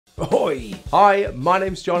Ahoy! Hi, my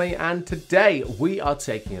name's Johnny and today we are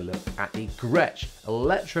taking a look at the Gretsch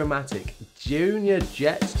Electromatic Junior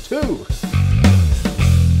Jet 2.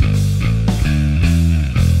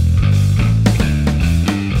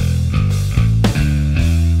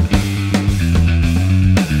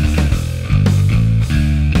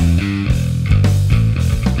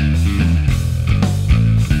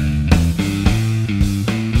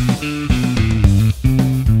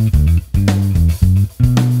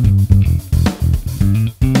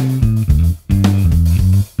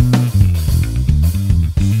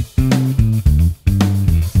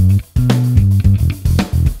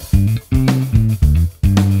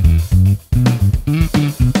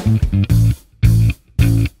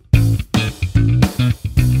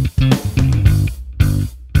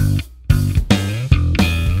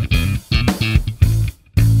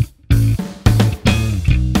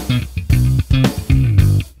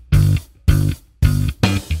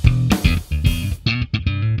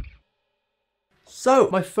 So,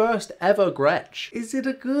 my first ever Gretsch. Is it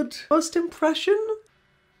a good first impression?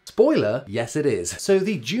 Spoiler, yes it is. So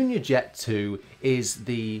the Junior Jet 2 is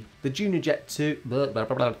the Junior Jet 2, blah, blah,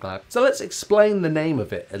 blah, blah, blah. So let's explain the name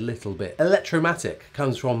of it a little bit. Electromatic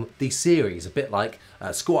comes from the series, a bit like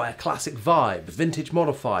Squire Classic Vibe, Vintage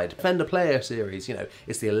Modified, Fender Player series, you know,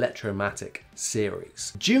 it's the Electromatic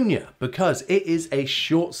series. Junior, because it is a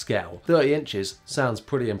short scale. 30 inches sounds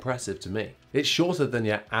pretty impressive to me. It's shorter than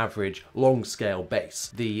your average long scale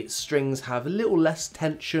bass. The strings have a little less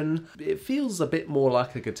tension. It feels a bit more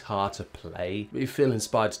like a guitar to play. You feel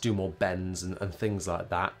inspired to do more bends and things like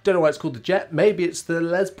that. Don't know why it's called the Jet. Maybe it's the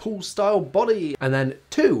Les Paul style body. And then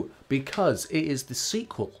 2, because it is the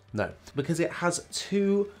sequel. No, because it has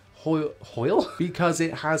two because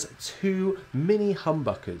it has 2 mini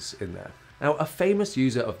humbuckers in there. Now, a famous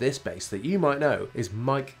user of this bass that you might know is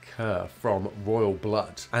Mike Kerr from Royal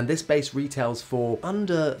Blood. And this bass retails for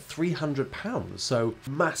under £300. So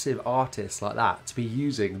massive artists like that to be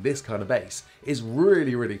using this kind of bass is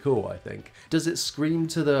really, really cool, I think. Does it scream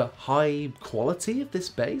to the high quality of this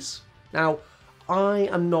bass? Now, I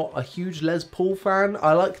am not a huge Les Paul fan.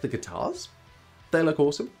 I like the guitars. They look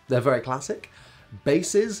awesome. They're very classic.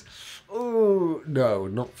 Basses, oh, no,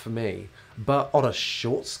 not for me. But on a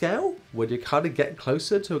short scale, when you kind of get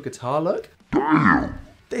closer to a guitar look,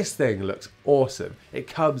 this thing looks awesome. It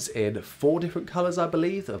comes in 4 different colors, I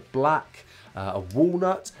believe, of black, a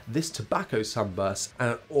walnut, this tobacco sunburst,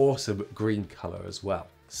 and an awesome green color as well.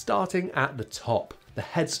 Starting at the top, the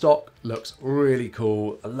headstock looks really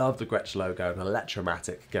cool. I love the Gretsch logo, and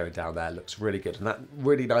Electromatic going down there looks really good. And that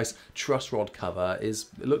really nice truss rod cover it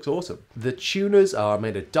looks awesome. The tuners are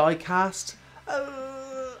made of die cast.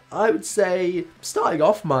 I would say, starting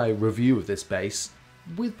off my review of this bass,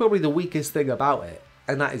 with probably the weakest thing about it,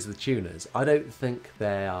 and that is the tuners. I don't think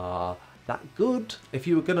they are that good. If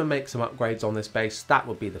you were going to make some upgrades on this bass, that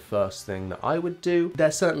would be the first thing that I would do.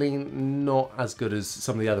 They're certainly not as good as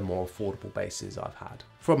some of the other more affordable basses I've had.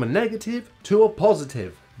 From a negative to a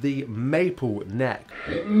positive, the maple neck.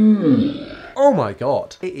 Oh my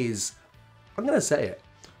god. It is, I'm going to say it,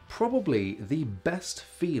 probably the best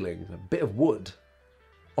feeling bit of wood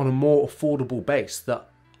on a more affordable bass that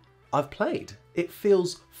I've played. It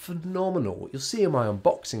feels phenomenal. You'll see in my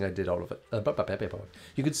unboxing I did all of it.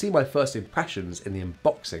 You can see my first impressions in the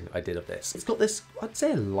unboxing I did of this. It's got this, I'd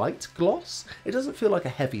say, a light gloss. It doesn't feel like a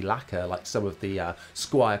heavy lacquer like some of the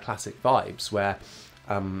Squire Classic vibes where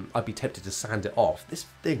I'd be tempted to sand it off. This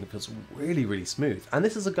thing feels really, really smooth. And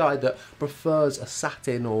this is a guy that prefers a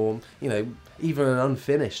satin or, you know, even an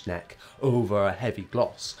unfinished neck over a heavy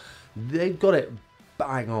gloss. They've got it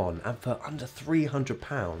bang on, and for under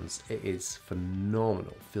 £300 it is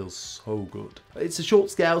phenomenal. Feels so good. It's a short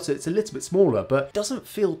scale, so it's a little bit smaller, but doesn't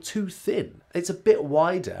feel too thin. It's a bit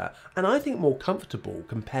wider and I think more comfortable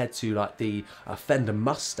compared to like the Fender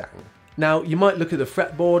Mustang. Now, you might look at the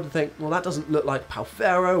fretboard and think, well, that doesn't look like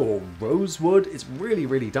Palfero or rosewood. It's really,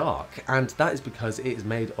 really dark, and that is because it is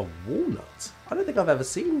made of walnut. I don't think I've ever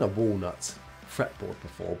seen a walnut fretboard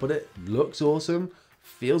before, but it looks awesome.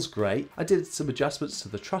 Feels great. I did some adjustments to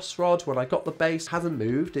the truss rod when I got the bass. Hasn't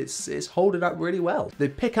moved. It's holding up really well. The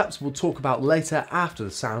pickups we'll talk about later after the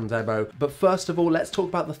sound demo. But first of all, let's talk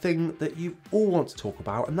about the thing that you all want to talk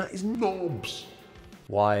about, and that is knobs.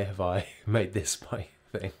 Why have I made this my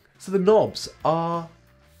thing? So the knobs are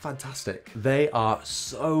fantastic. They are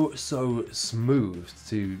so smooth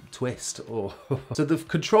to twist. Oh. So the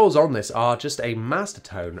controls on this are just a master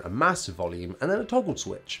tone, a master volume, and then a toggle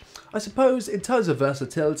switch. I suppose in terms of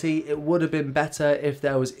versatility, it would have been better if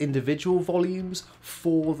there was individual volumes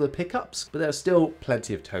for the pickups, but there's still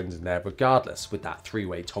plenty of tones in there regardless with that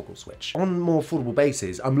 3-way toggle switch. On more affordable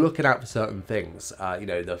bases, I'm looking out for certain things. You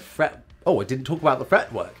know, the fret. Oh, I didn't talk about the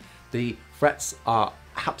fretwork. The frets are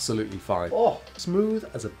absolutely fine. Oh, smooth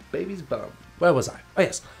as a baby's bum. Where was I? Oh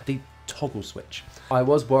yes, the toggle switch. I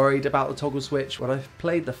was worried about the toggle switch. When I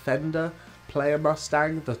played the Fender Player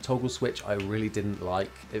Mustang, the toggle switch I really didn't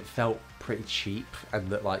like. It felt pretty cheap and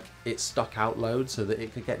that like it stuck out loads so that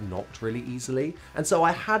it could get knocked really easily. And so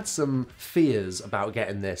I had some fears about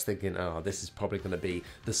getting this, thinking, oh, this is probably going to be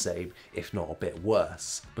the same, if not a bit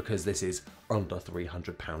worse, because this is under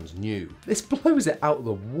 £300 new. This blows it out of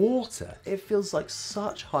the water. It feels like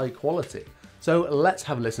such high quality. So let's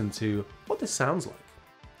have a listen to what this sounds like.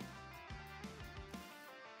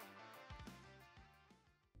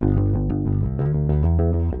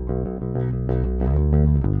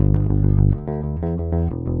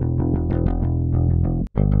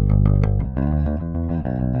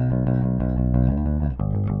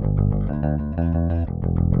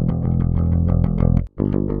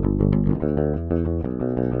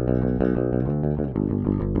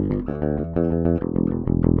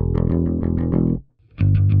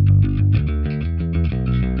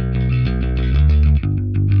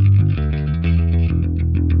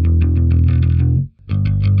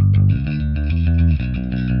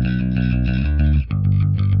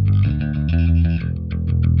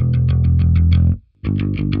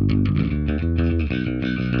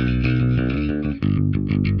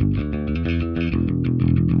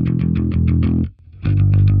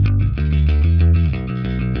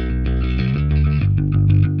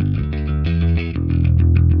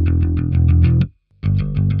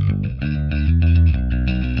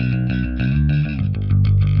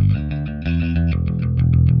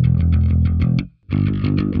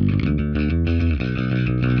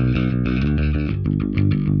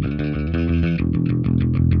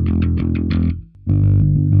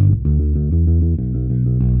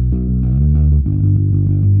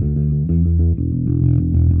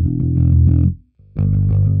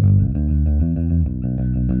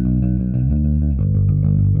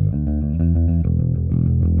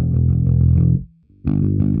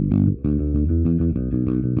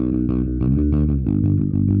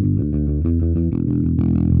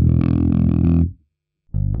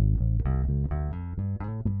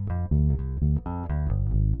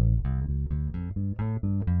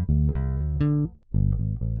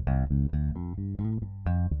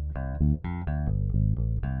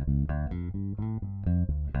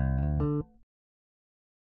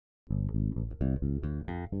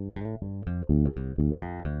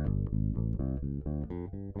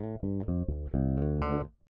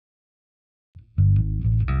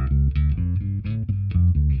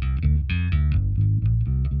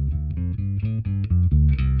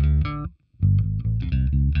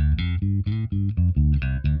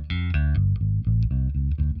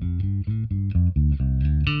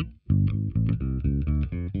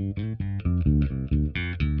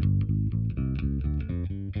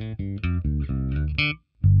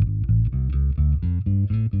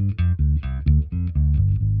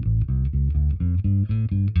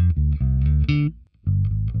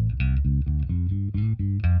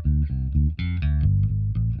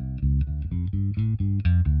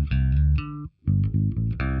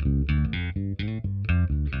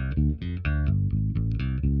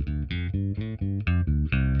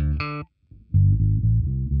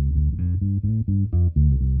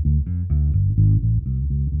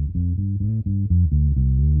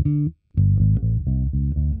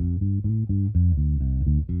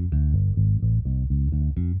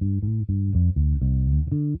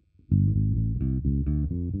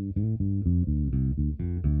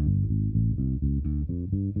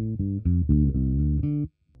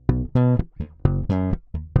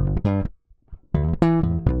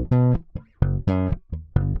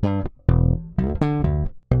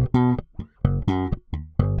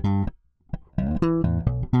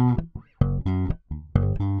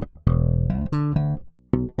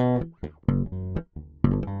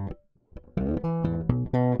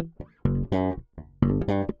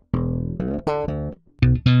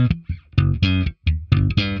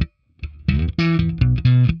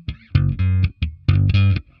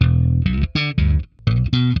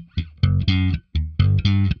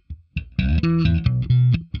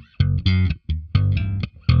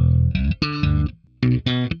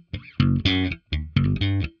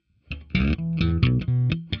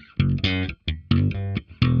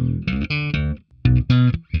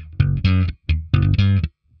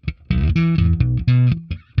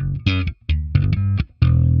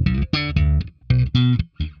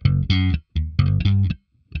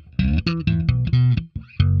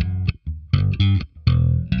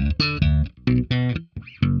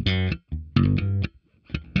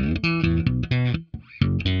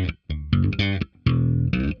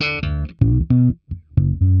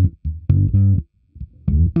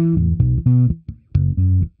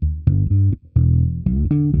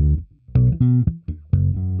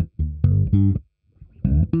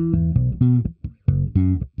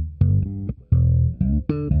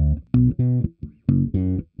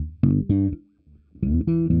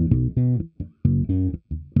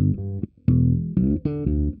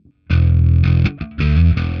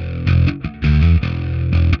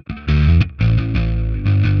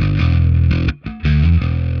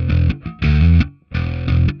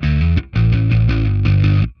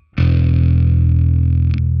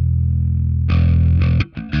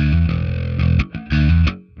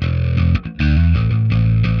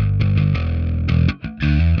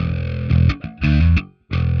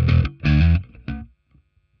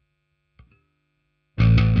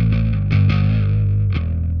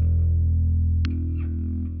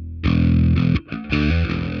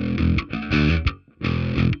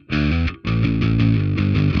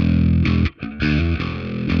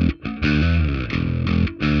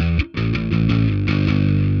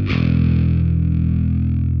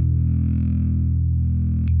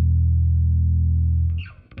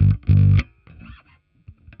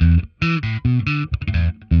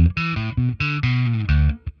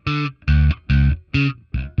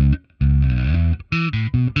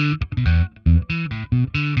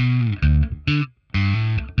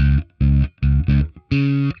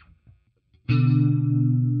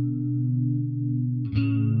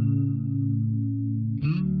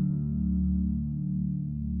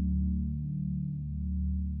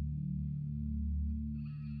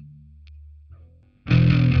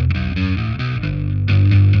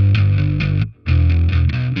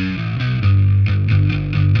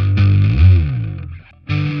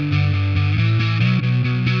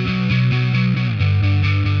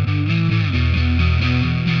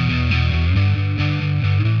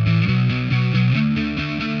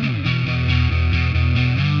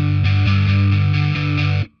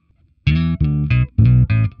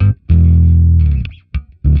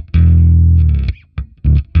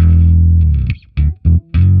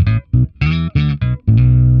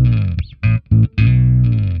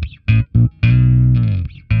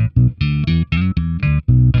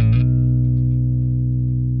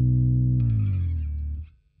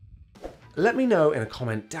 Let me know in a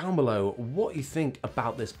comment down below what you think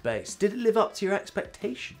about this bass. Did it live up to your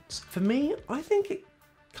expectations? For me, I think it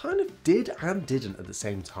kind of did and didn't at the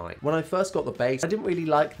same time. When I first got the bass, I didn't really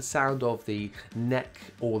like the sound of the neck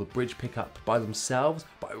or the bridge pickup by themselves,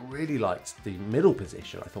 but I really liked the middle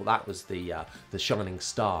position. I thought that was the shining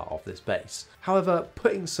star of this bass. However,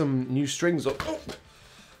 putting some new strings on,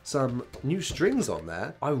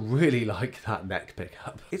 there, I really like that neck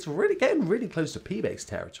pickup. It's really getting really close to P-bass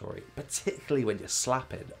territory, particularly when you're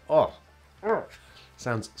slapping.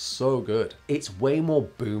 Sounds so good. It's way more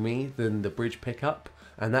boomy than the bridge pickup.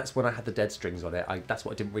 And that's when I had the dead strings on it. That's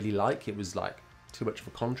what I didn't really like. It was like too much of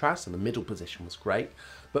a contrast, and the middle position was great.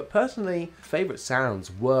 But personally, favourite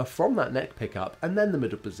sounds were from that neck pickup, and then the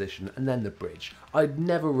middle position, and then the bridge. I'd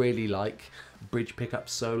never really like bridge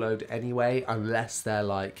pickups soloed anyway, unless they're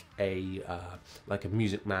like a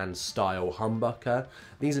Music Man style humbucker.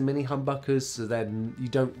 These are mini humbuckers, so then you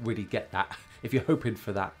don't really get that. If you're hoping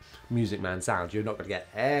for that Music Man sound, you're not going to get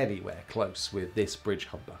anywhere close with this bridge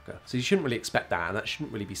humbucker. So you shouldn't really expect that, and that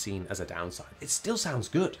shouldn't really be seen as a downside. It still sounds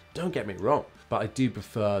good, don't get me wrong, but I do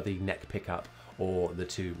prefer the neck pickup or the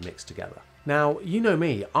two mixed together. Now, you know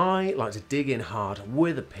me, I like to dig in hard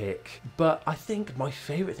with a pick, but I think my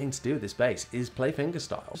favourite thing to do with this bass is play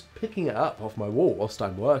fingerstyle. Just picking it up off my wall whilst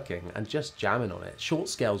I'm working and just jamming on it. Short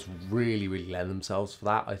scales really lend themselves for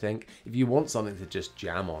that, I think. If you want something to just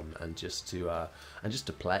jam on and just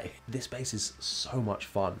to play, this bass is so much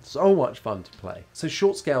fun to play. So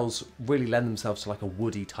short scales really lend themselves to like a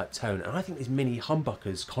woody type tone, and I think these mini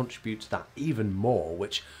humbuckers contribute to that even more,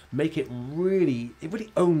 which make it really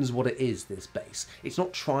owns what it is, this bass. It's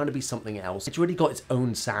not trying to be something else. It's really got its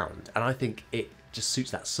own sound, and I think it just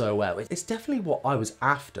suits that so well. It's definitely what I was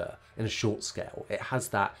after in a short scale. It has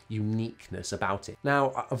that uniqueness about it.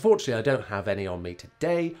 Now, unfortunately, I don't have any on me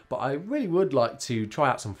today, but I really would like to try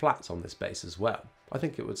out some flats on this bass as well. I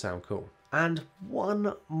think it would sound cool. And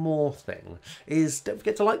one more thing is, don't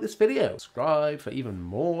forget to like this video, subscribe for even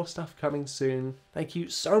more stuff coming soon. Thank you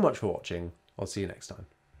so much for watching. I'll see you next time.